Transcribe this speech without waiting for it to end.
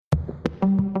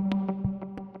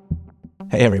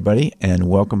Hey everybody, and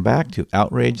welcome back to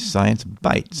Outrage Science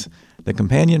Bites, the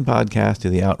companion podcast to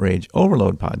the Outrage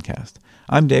Overload podcast.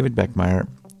 I'm David Beckmeyer,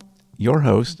 your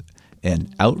host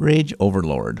and Outrage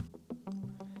Overlord.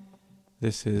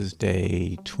 This is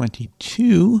day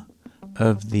 22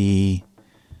 of the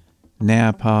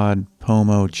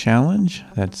NaPodPoMo challenge.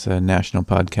 That's a National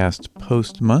Podcast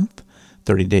Post Month,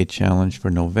 30-day challenge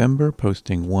for November,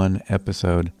 posting one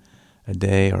episode a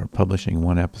day or publishing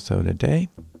one episode a day.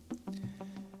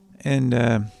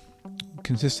 And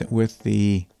consistent with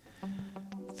the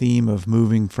theme of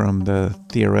moving from the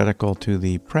theoretical to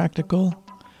the practical,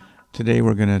 today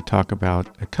we're going to talk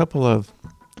about a couple of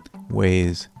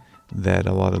ways that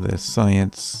a lot of the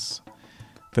science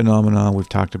phenomena we've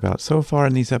talked about so far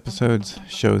in these episodes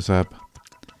shows up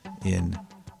in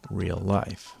real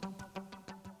life.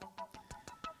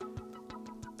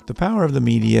 The power of the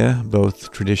media,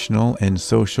 both traditional and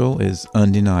social, is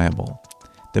undeniable.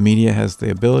 The media has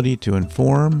the ability to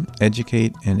inform,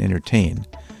 educate, and entertain,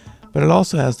 but it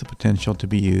also has the potential to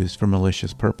be used for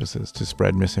malicious purposes to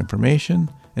spread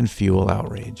misinformation and fuel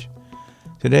outrage.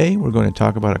 Today, we're going to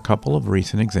talk about a couple of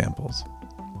recent examples.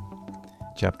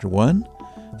 Chapter 1,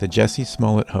 the Jussie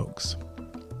Smollett hoax.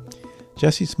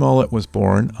 Jussie Smollett was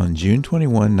born on June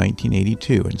 21,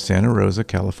 1982 in Santa Rosa,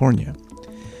 California.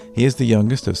 He is the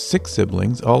youngest of 6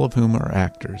 siblings, all of whom are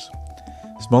actors.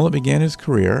 Smollett began his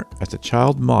career as a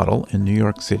child model in New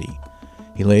York City.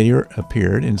 He later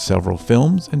appeared in several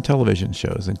films and television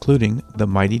shows, including The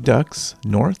Mighty Ducks,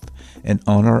 North, and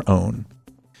On Our Own.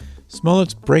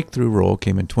 Smollett's breakthrough role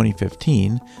came in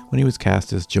 2015 when he was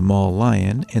cast as Jamal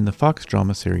Lyon in the Fox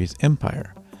drama series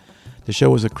Empire. The show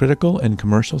was a critical and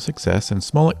commercial success, and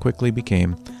Smollett quickly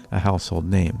became a household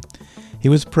name. He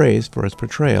was praised for his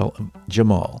portrayal of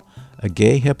Jamal, a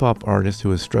gay hip-hop artist who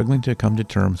was struggling to come to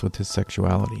terms with his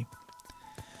sexuality.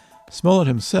 Smollett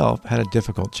himself had a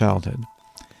difficult childhood.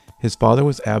 His father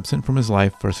was absent from his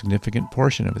life for a significant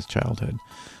portion of his childhood.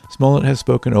 Smollett has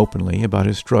spoken openly about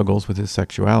his struggles with his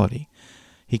sexuality.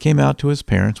 He came out to his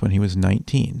parents when he was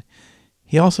 19.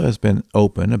 He also has been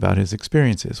open about his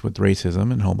experiences with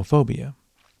racism and homophobia.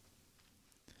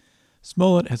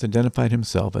 Smollett has identified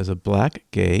himself as a black,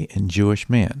 gay, and Jewish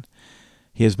man.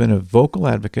 He has been a vocal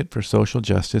advocate for social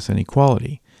justice and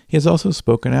equality. He has also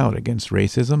spoken out against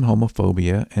racism,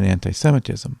 homophobia, and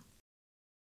anti-Semitism.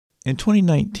 In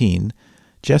 2019,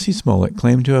 Jussie Smollett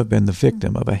claimed to have been the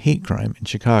victim of a hate crime in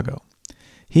Chicago.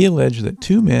 He alleged that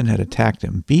 2 men had attacked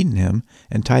him, beaten him,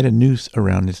 and tied a noose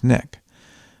around his neck.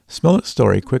 Smollett's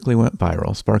story quickly went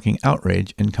viral, sparking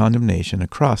outrage and condemnation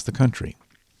across the country.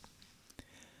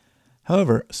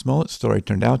 However, Smollett's story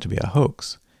turned out to be a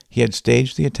hoax. He had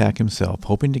staged the attack himself,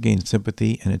 hoping to gain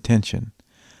sympathy and attention.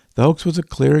 The hoax was a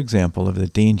clear example of the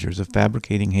dangers of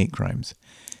fabricating hate crimes.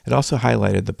 It also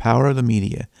highlighted the power of the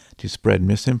media to spread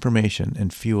misinformation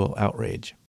and fuel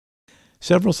outrage.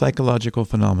 Several psychological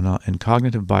phenomena and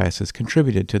cognitive biases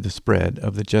contributed to the spread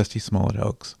of the Jussie Smollett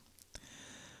hoax.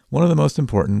 One of the most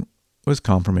important was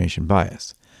confirmation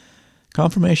bias.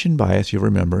 Confirmation bias, you'll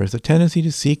remember, is the tendency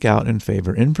to seek out and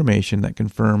favor information that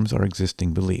confirms our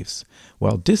existing beliefs,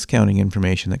 while discounting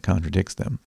information that contradicts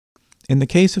them. In the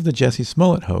case of the Jussie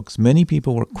Smollett hoax, many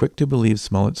people were quick to believe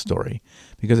Smollett's story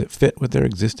because it fit with their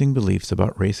existing beliefs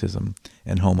about racism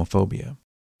and homophobia.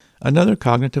 Another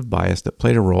cognitive bias that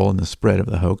played a role in the spread of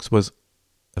the hoax was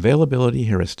availability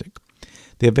heuristic.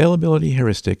 The availability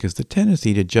heuristic is the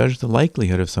tendency to judge the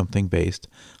likelihood of something based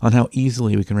on how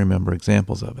easily we can remember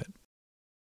examples of it.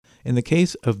 In the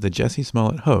case of the Jussie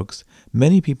Smollett hoax,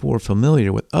 many people were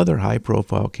familiar with other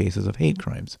high-profile cases of hate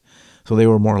crimes, so they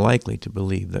were more likely to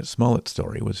believe that Smollett's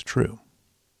story was true.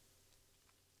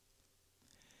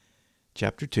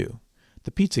 Chapter 2,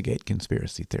 the Pizzagate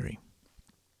Conspiracy Theory.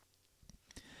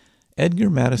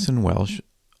 Edgar Madison Welsh,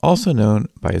 also known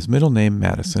by his middle name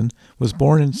Madison, was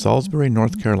born in Salisbury,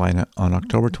 North Carolina on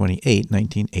October 28,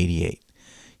 1988.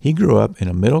 He grew up in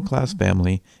a middle-class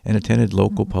family and attended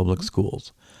local public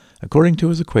schools. According to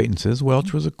his acquaintances,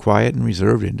 Welch was a quiet and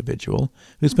reserved individual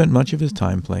who spent much of his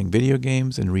time playing video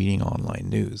games and reading online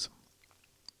news.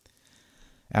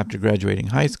 After graduating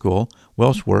high school,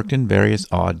 Welch worked in various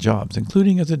odd jobs,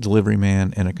 including as a delivery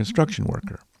man and a construction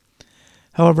worker.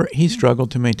 However, he struggled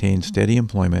to maintain steady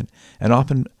employment and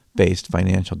often faced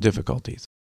financial difficulties.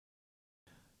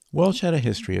 Welch had a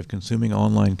history of consuming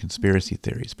online conspiracy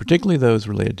theories, particularly those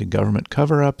related to government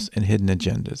cover-ups and hidden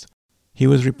agendas. He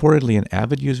was reportedly an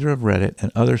avid user of Reddit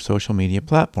and other social media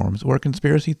platforms where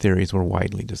conspiracy theories were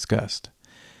widely discussed.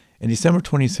 In December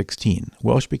 2016,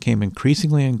 Welsh became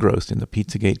increasingly engrossed in the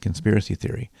Pizzagate conspiracy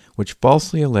theory, which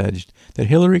falsely alleged that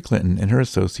Hillary Clinton and her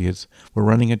associates were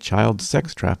running a child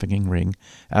sex trafficking ring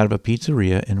out of a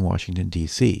pizzeria in Washington,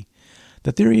 D.C.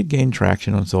 The theory had gained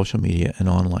traction on social media and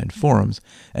online forums,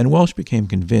 and Welsh became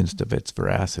convinced of its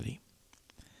veracity.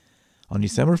 On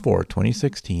December 4,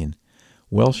 2016,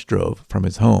 Welsh drove from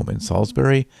his home in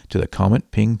Salisbury to the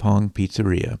Comet Ping Pong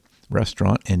Pizzeria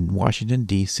restaurant in Washington,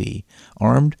 D.C.,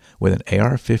 armed with an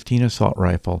AR-15 assault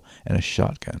rifle and a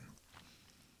shotgun.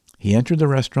 He entered the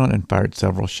restaurant and fired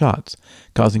several shots,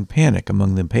 causing panic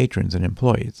among the patrons and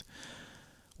employees.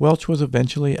 Welsh was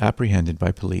eventually apprehended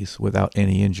by police without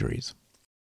any injuries.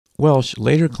 Welsh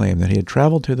later claimed that he had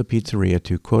traveled to the pizzeria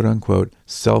to quote-unquote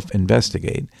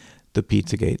self-investigate the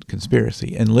Pizzagate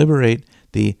conspiracy and liberate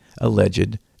the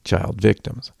alleged child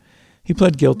victims. He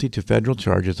pled guilty to federal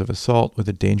charges of assault with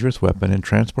a dangerous weapon and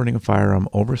transporting a firearm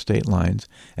over state lines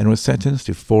and was sentenced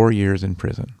to 4 years in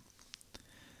prison.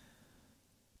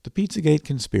 The Pizzagate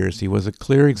conspiracy was a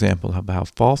clear example of how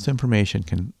false information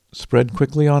can spread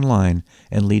quickly online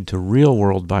and lead to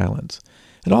real-world violence.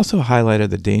 It also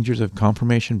highlighted the dangers of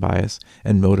confirmation bias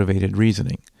and motivated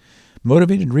reasoning.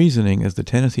 Motivated reasoning is the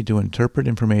tendency to interpret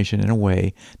information in a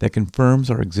way that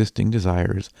confirms our existing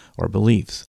desires or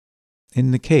beliefs.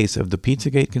 In the case of the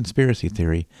Pizzagate conspiracy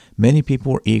theory, many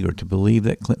people were eager to believe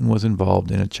that Clinton was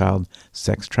involved in a child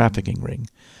sex trafficking ring,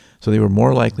 so they were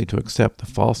more likely to accept the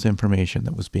false information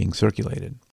that was being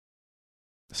circulated.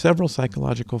 Several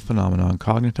psychological phenomena and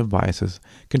cognitive biases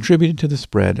contributed to the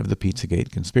spread of the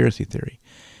Pizzagate conspiracy theory.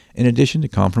 In addition to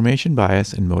confirmation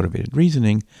bias and motivated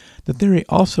reasoning, the theory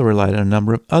also relied on a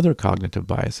number of other cognitive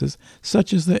biases,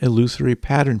 such as the illusory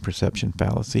pattern perception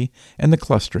fallacy and the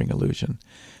clustering illusion.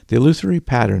 The illusory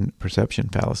pattern perception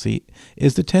fallacy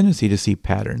is the tendency to see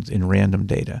patterns in random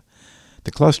data.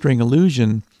 The clustering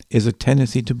illusion is a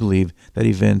tendency to believe that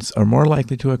events are more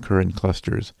likely to occur in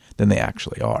clusters than they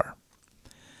actually are.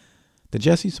 The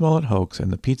Jussie Smollett hoax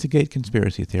and the Pizzagate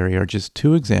conspiracy theory are just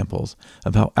two examples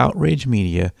of how outrage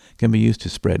media can be used to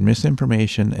spread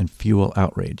misinformation and fuel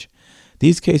outrage.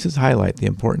 These cases highlight the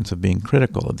importance of being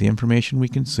critical of the information we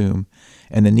consume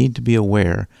and the need to be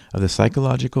aware of the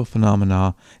psychological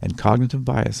phenomena and cognitive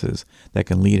biases that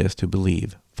can lead us to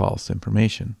believe false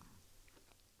information.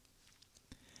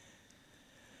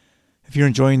 If you're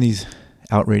enjoying these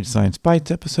Outrage Science Bites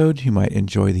episodes, you might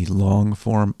enjoy the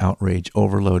long-form Outrage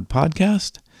Overload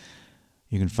podcast.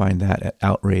 You can find that at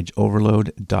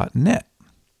outrageoverload.net.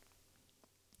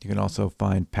 You can also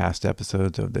find past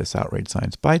episodes of this Outrage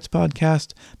Science Bites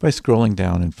podcast by scrolling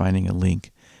down and finding a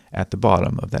link at the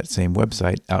bottom of that same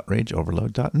website,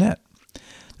 outrageoverload.net.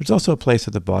 There's also a place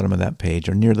at the bottom of that page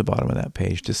or near the bottom of that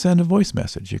page to send a voice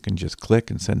message. You can just click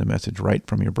and send a message right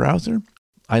from your browser.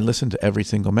 I listen to every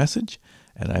single message,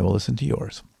 and I will listen to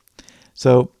yours.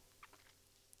 So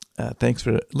thanks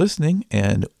for listening,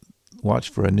 and watch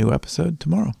for a new episode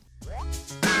tomorrow.